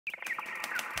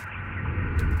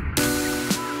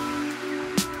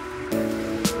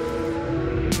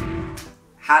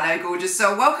Hello gorgeous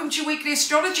soul, welcome to your weekly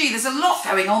astrology. There's a lot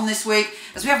going on this week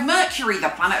as we have Mercury, the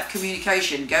planet of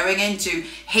communication, going into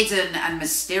hidden and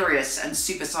mysterious and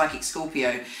super psychic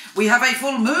Scorpio. We have a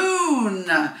full moon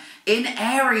in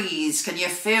Aries. Can you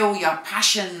feel your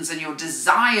passions and your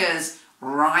desires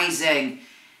rising?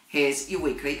 Here's your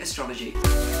weekly astrology.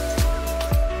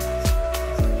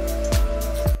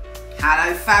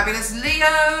 Hello fabulous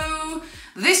Leo.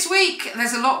 This week,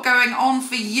 there's a lot going on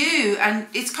for you, and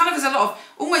it's kind of there's a lot of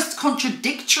almost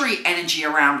contradictory energy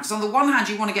around, because on the one hand,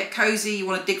 you want to get cozy, you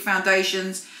want to dig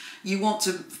foundations, you want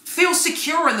to feel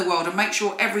secure in the world and make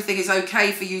sure everything is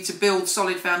okay for you to build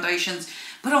solid foundations.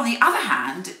 But on the other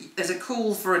hand, there's a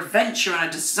call for adventure and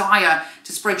a desire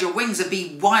to spread your wings and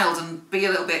be wild and be a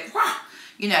little bit,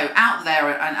 you know, out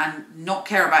there and not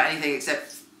care about anything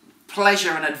except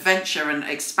pleasure and adventure and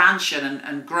expansion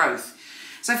and growth.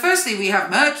 So firstly, we have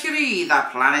Mercury, the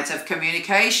planet of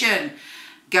communication,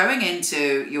 going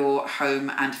into your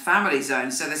home and family zone.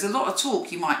 So there's a lot of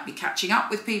talk. You might be catching up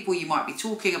with people. You might be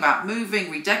talking about moving,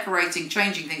 redecorating,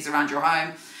 changing things around your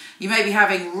home. You may be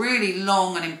having really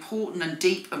long and important and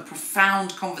deep and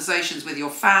profound conversations with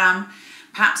your fam.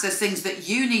 Perhaps there's things that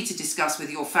you need to discuss with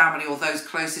your family or those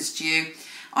closest to you.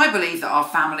 I believe that our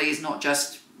family is not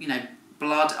just, you know,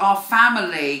 blood. Our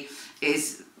family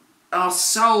is our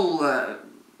soul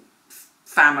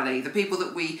family, the people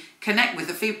that we connect with,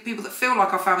 the people that feel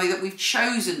like our family, that we've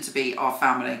chosen to be our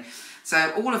family.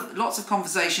 So lots of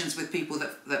conversations with people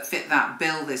that fit that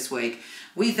bill this week.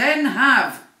 We then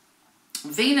have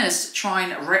Venus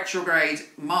trine retrograde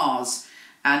Mars,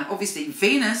 and obviously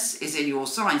Venus is in your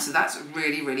sign, so that's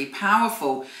really, really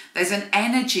powerful. There's an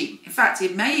energy, in fact,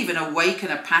 it may even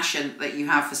awaken a passion that you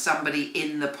have for somebody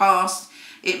in the past.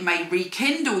 It may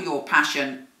rekindle your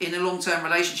passion in a long-term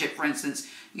relationship, for instance.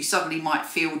 You suddenly might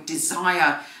feel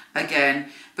desire again,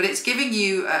 but it's giving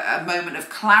you a moment of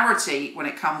clarity when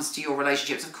it comes to your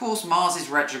relationships. Of course, Mars is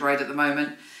retrograde at the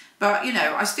moment, but you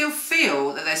know, I still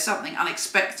feel that there's something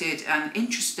unexpected and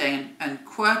interesting and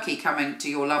quirky coming to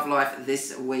your love life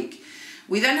this week.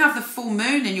 We then have the full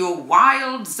moon in your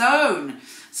wild zone.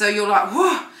 So you're like,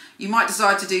 whoa, you might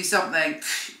decide to do something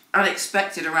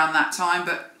unexpected around that time,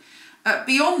 but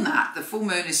beyond that, the full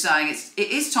moon is saying it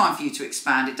is time for you to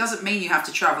expand. It doesn't mean you have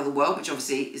to travel the world, which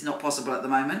obviously is not possible at the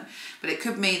moment, but it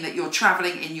could mean that you're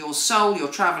traveling in your soul, you're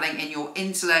traveling in your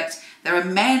intellect. There are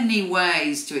many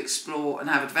ways to explore and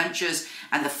have adventures,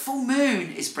 and the full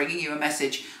moon is bringing you a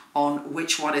message on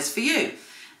which one is for you.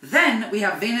 Then we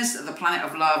have Venus, the planet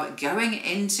of love,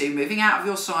 moving out of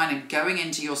your sign and going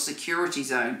into your security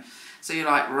zone. So you're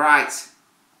like, right,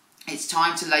 it's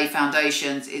time to lay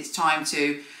foundations. It's time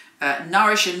to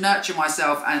nourish and nurture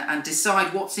myself and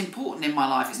decide what's important in my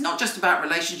life. It's not just about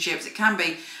relationships. It can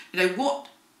be, you know, what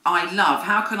I love.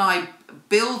 How can I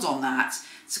build on that?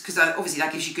 Because obviously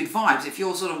that gives you good vibes. If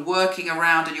you're sort of working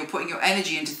around and you're putting your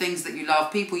energy into things that you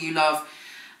love, people you love,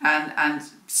 and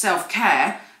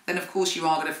self-care, then of course you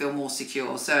are going to feel more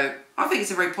secure. So I think it's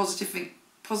a very positive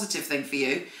thing for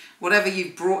you. Whatever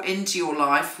you've brought into your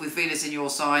life with Venus in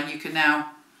your sign, you can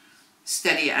now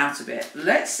steady it out a bit.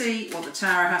 Let's see what the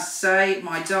tarot has to say,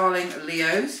 my darling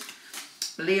Leos.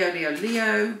 Leo, Leo,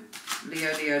 Leo,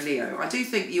 Leo, Leo, Leo. I do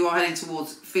think you are heading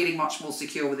towards feeling much more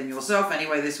secure within yourself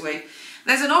anyway this week.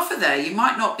 There's an offer there. You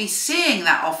might not be seeing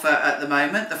that offer at the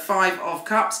moment, the Five of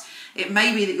Cups. It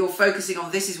may be that you're focusing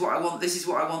on this is what I want, this is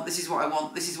what I want, this is what I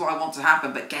want, this is what I want to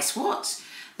happen. But guess what?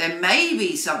 There may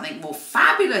be something more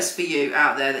fabulous for you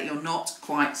out there that you're not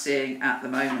quite seeing at the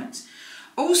moment.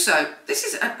 Also, this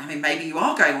is, I mean, maybe you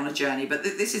are going on a journey, but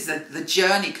this is the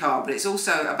journey card, but it's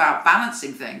also about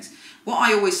balancing things. What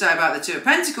I always say about the Two of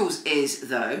Pentacles is,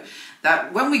 though,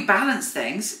 that when we balance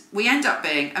things, we end up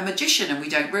being a magician and we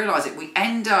don't realise it. We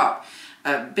end up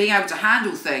being able to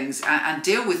handle things and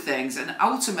deal with things, and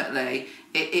ultimately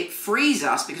it frees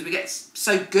us because we get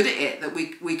so good at it that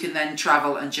we can then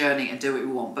travel and journey and do what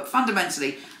we want. But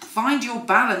fundamentally, find your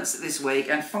balance this week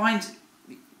and find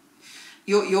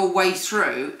your way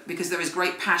through, because there is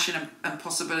great passion and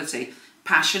possibility.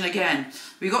 Passion again.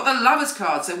 We've got the Lovers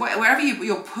card, so wherever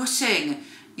you're putting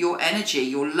your energy,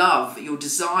 your love, your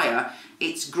desire,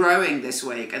 it's growing this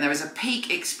week, and there is a peak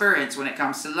experience when it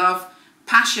comes to love,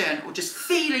 passion, or just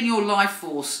feeling your life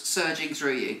force surging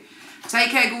through you.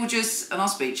 Take care, gorgeous, and I'll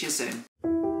speak to you soon.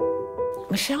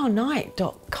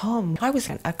 MichelleKnight.com. I was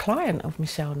a client of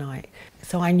Michele Knight,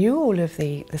 so I knew all of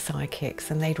the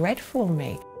psychics, and they'd read for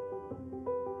me.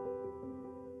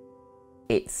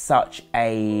 It's such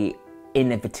a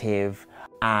innovative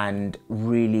and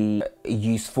really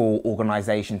useful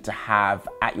organisation to have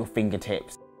at your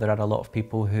fingertips. There are a lot of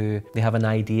people who, they have an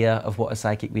idea of what a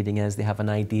psychic reading is, they have an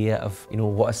idea of, you know,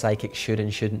 what a psychic should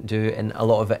and shouldn't do, and a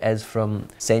lot of it is from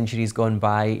centuries gone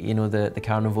by, you know, the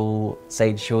carnival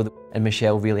sideshow, and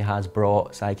Michele really has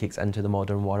brought psychics into the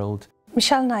modern world.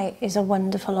 Michele Knight is a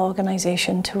wonderful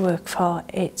organisation to work for.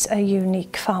 It's a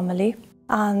unique family,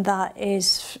 and that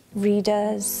is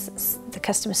readers, the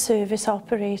customer service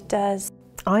operators.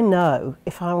 I know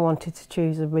if I wanted to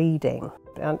choose a reading,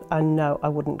 I know I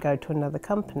wouldn't go to another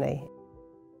company.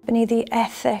 The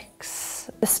ethics,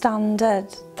 the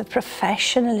standard, the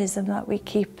professionalism that we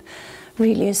keep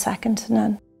really is second to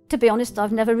none. To be honest,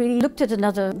 I've never really looked at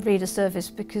another reader service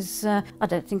because I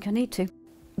don't think I need to.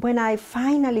 When I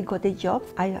finally got a job,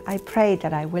 I pray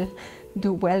that I will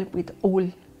do well with all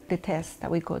the tests that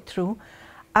we go through.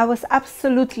 I was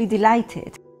absolutely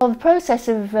delighted. Well, the process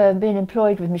of being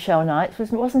employed with Michele Knight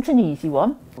wasn't an easy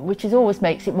one, which always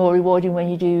makes it more rewarding when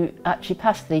you do actually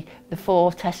pass the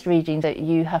 4 test readings that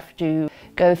you have to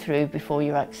go through before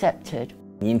you're accepted.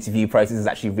 The interview process is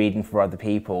actually reading for other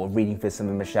people, reading for some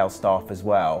of Michele's staff as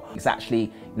well. It's actually,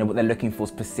 you know, what they're looking for,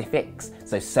 specifics,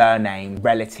 so surname,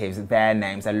 relatives, their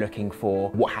names. They're looking for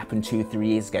what happened 2 or 3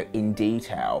 years ago in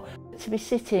detail. To be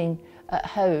sitting at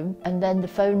home and then the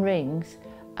phone rings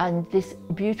and this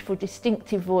beautiful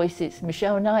distinctive voice, it's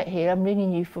Michele Knight here, I'm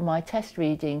ringing you for my test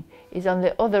reading, is on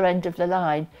the other end of the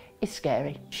line, is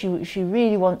scary. She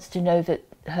really wants to know that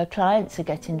her clients are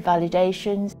getting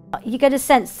validations. You get a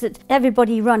sense that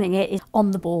everybody running it is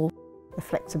on the ball. The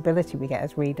flexibility we get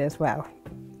as readers, well,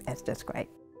 it's just great.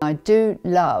 I do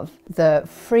love the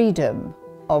freedom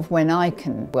of when I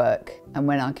can work and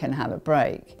when I can have a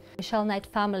break. Michele Knight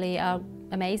family are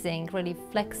amazing, really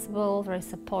flexible, very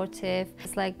supportive.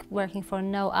 It's like working for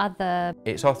no other.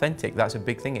 It's authentic, that's a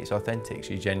big thing, it's authentic.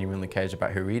 She genuinely cares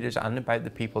about her readers and about the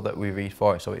people that we read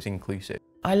for, so it's inclusive.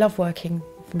 I love working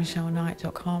for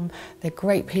MicheleKnight.com. They're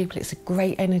great people, it's a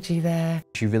great energy there.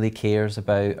 She really cares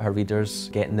about her readers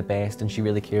getting the best, and she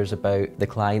really cares about the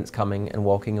clients coming and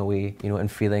walking away, you know,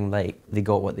 and feeling like they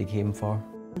got what they came for.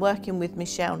 Working with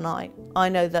Michele Knight, I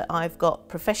know that I've got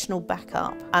professional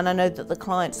backup, and I know that the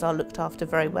clients are looked after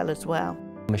very well as well.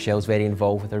 Michele's very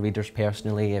involved with her readers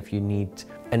personally. If you need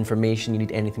information, you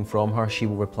need anything from her, she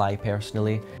will reply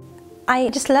personally. I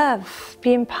just love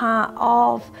being part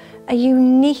of a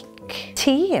unique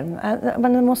team,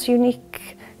 one of the most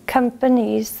unique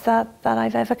companies that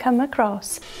I've ever come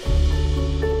across.